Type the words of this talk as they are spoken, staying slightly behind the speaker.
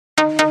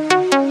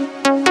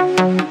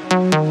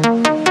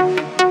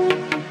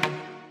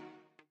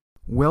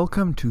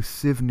Welcome to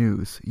Civ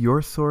News,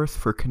 your source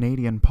for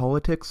Canadian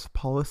politics,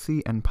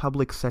 policy, and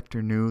public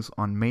sector news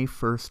on May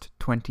 1st,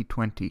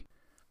 2020.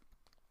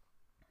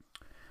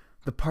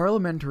 The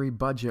Parliamentary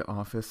Budget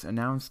Office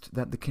announced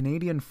that the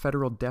Canadian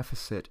federal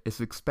deficit is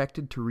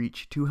expected to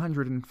reach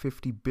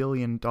 $250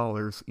 billion in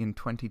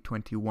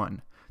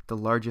 2021, the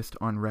largest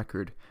on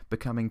record,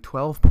 becoming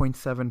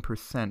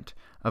 12.7%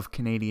 of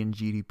Canadian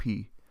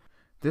GDP.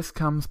 This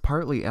comes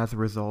partly as a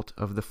result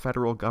of the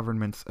federal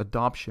government's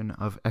adoption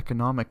of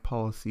economic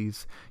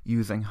policies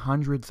using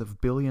hundreds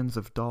of billions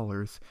of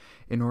dollars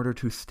in order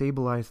to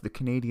stabilize the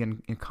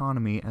Canadian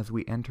economy as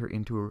we enter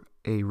into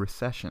a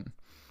recession.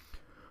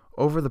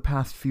 Over the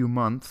past few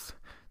months,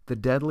 the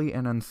deadly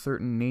and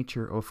uncertain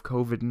nature of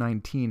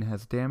COVID-19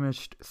 has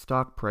damaged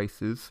stock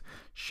prices,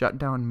 shut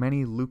down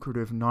many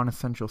lucrative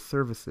non-essential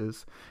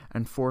services,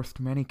 and forced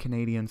many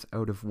Canadians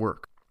out of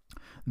work.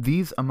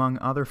 These, among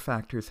other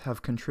factors,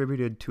 have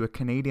contributed to a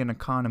Canadian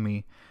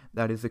economy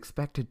that is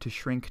expected to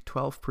shrink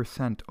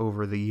 12%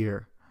 over the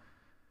year.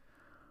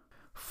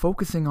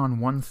 Focusing on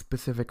one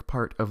specific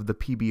part of the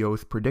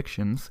PBO's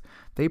predictions,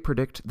 they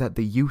predict that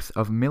the use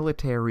of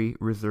military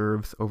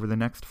reserves over the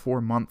next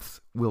 4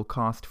 months will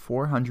cost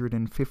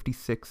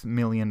 $456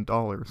 million.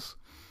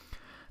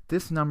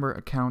 This number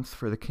accounts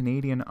for the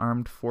Canadian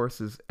Armed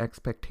Forces'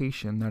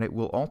 expectation that it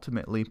will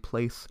ultimately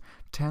place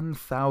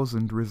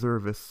 10,000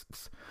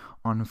 reservists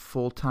on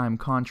full-time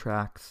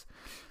contracts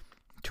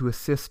to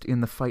assist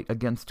in the fight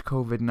against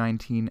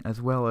COVID-19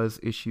 as well as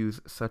issues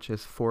such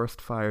as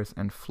forest fires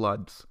and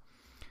floods.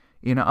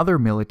 In other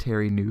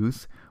military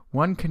news,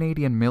 one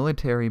Canadian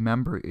military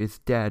member is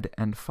dead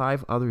and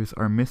 5 others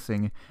are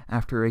missing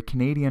after a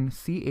Canadian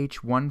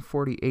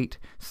CH-148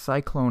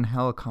 Cyclone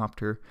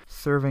helicopter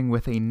serving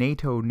with a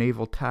NATO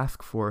naval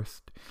task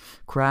force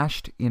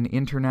crashed in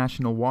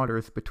international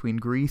waters between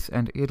Greece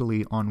and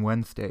Italy on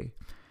Wednesday.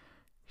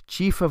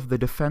 Chief of the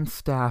Defense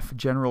Staff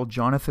General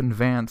Jonathan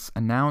Vance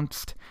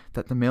announced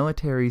that the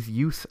military's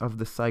use of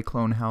the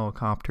Cyclone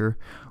helicopter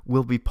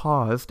will be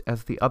paused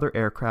as the other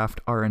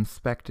aircraft are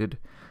inspected,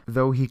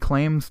 though he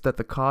claims that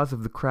the cause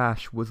of the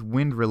crash was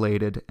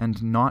wind-related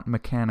and not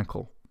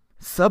mechanical.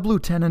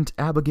 Sub-Lieutenant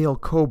Abigail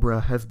Cobra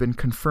has been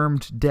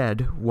confirmed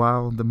dead,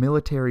 while the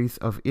militaries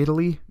of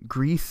Italy,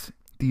 Greece,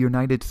 the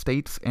United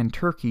States, and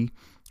Turkey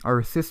are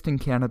assisting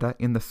Canada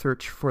in the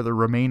search for the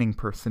remaining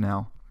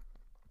personnel.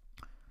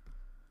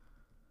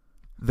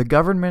 The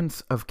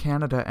governments of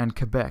Canada and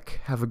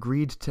Quebec have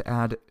agreed to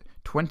add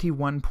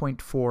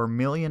 $21.4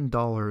 million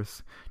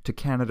to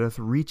Canada's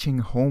Reaching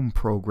Home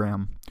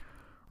program.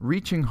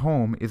 Reaching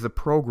Home is a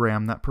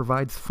program that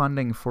provides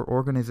funding for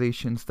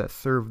organizations that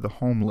serve the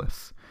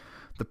homeless.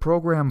 The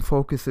program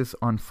focuses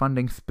on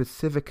funding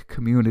specific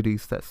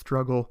communities that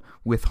struggle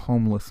with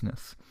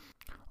homelessness.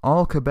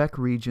 All Quebec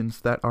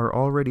regions that are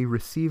already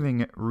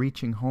receiving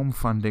Reaching Home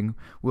funding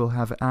will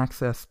have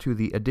access to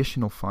the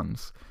additional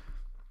funds.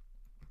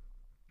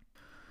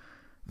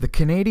 The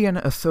Canadian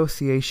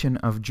Association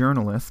of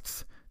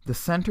Journalists, the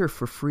Centre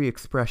for Free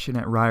Expression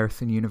at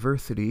Ryerson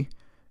University,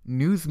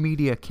 News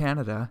Media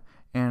Canada,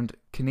 and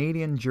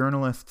Canadian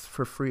Journalists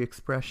for Free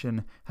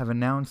Expression have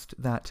announced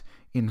that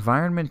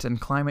Environment and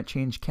Climate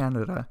Change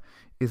Canada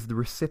is the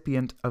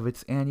recipient of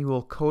its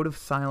annual Code of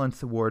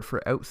Silence Award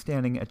for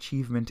Outstanding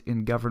Achievement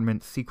in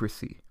Government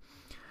Secrecy.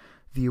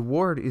 The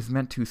award is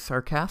meant to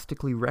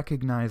sarcastically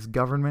recognize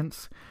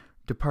governments,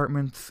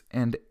 departments,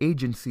 and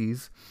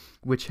agencies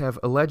which have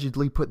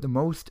allegedly put the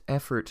most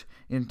effort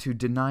into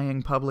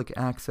denying public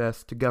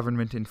access to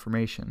government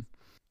information.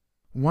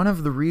 One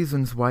of the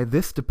reasons why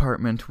this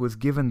department was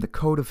given the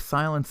Code of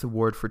Silence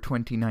Award for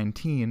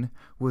 2019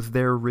 was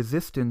their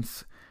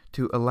resistance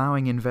to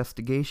allowing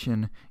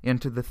investigation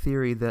into the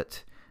theory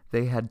that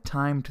they had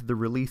timed the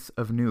release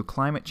of new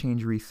climate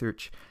change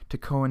research to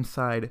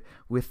coincide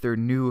with their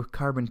new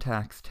carbon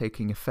tax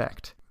taking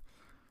effect.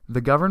 The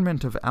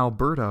government of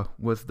Alberta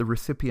was the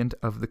recipient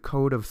of the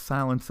Code of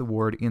Silence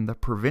Award in the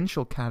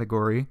provincial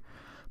category,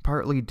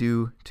 partly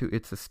due to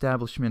its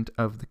establishment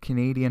of the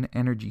Canadian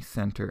Energy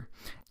Centre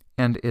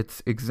and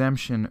its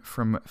exemption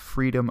from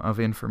freedom of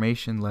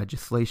information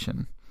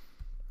legislation.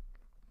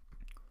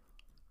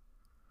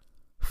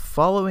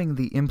 Following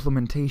the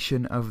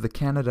implementation of the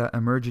Canada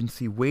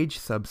Emergency Wage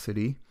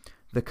Subsidy,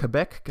 the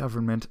Quebec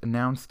government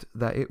announced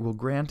that it will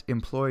grant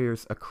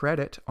employers a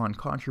credit on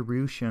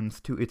contributions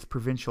to its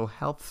provincial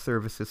health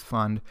services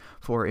fund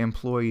for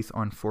employees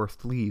on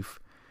forced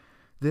leave.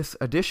 This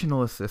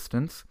additional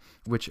assistance,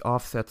 which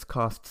offsets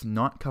costs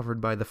not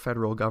covered by the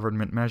federal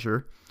government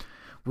measure,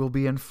 will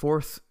be in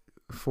force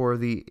for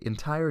the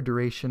entire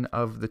duration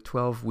of the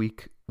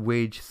 12-week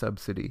wage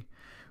subsidy,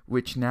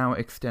 which now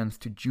extends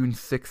to June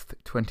 6,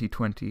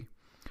 2020.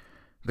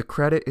 The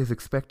credit is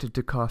expected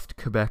to cost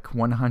Quebec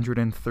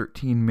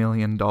 $113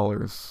 million.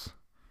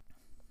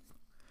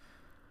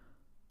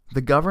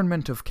 The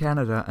Government of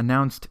Canada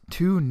announced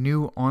 2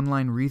 new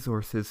online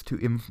resources to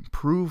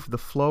improve the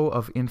flow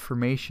of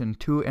information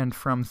to and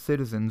from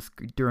citizens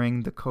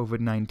during the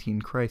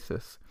COVID-19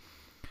 crisis.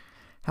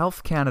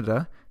 Health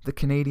Canada, the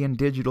Canadian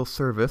Digital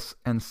Service,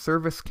 and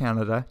Service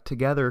Canada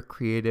together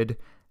created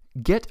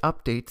Get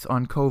Updates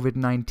on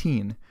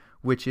COVID-19,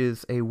 which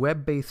is a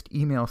web-based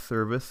email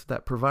service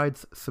that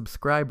provides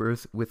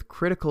subscribers with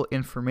critical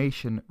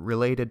information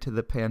related to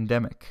the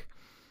pandemic.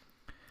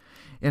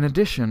 In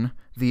addition,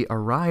 the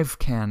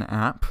ArriveCan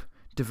app,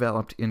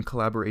 developed in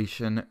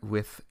collaboration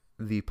with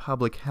the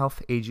Public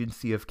Health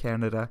Agency of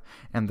Canada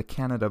and the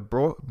Canada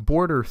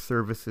Border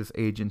Services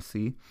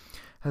Agency,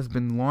 has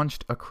been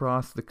launched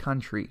across the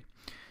country.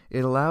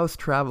 It allows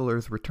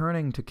travelers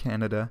returning to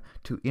Canada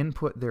to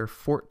input their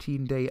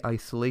 14-day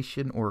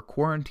isolation or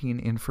quarantine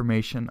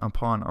information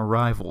upon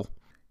arrival.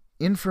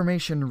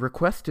 Information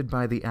requested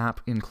by the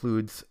app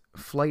includes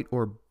flight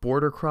or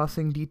border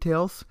crossing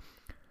details,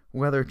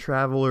 whether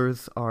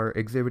travelers are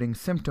exhibiting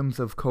symptoms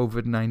of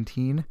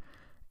COVID-19,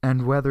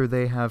 and whether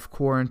they have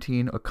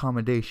quarantine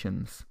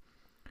accommodations.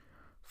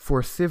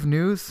 For Civ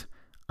News,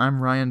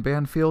 I'm Ryan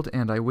Banfield,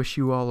 and I wish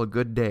you all a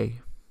good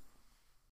day.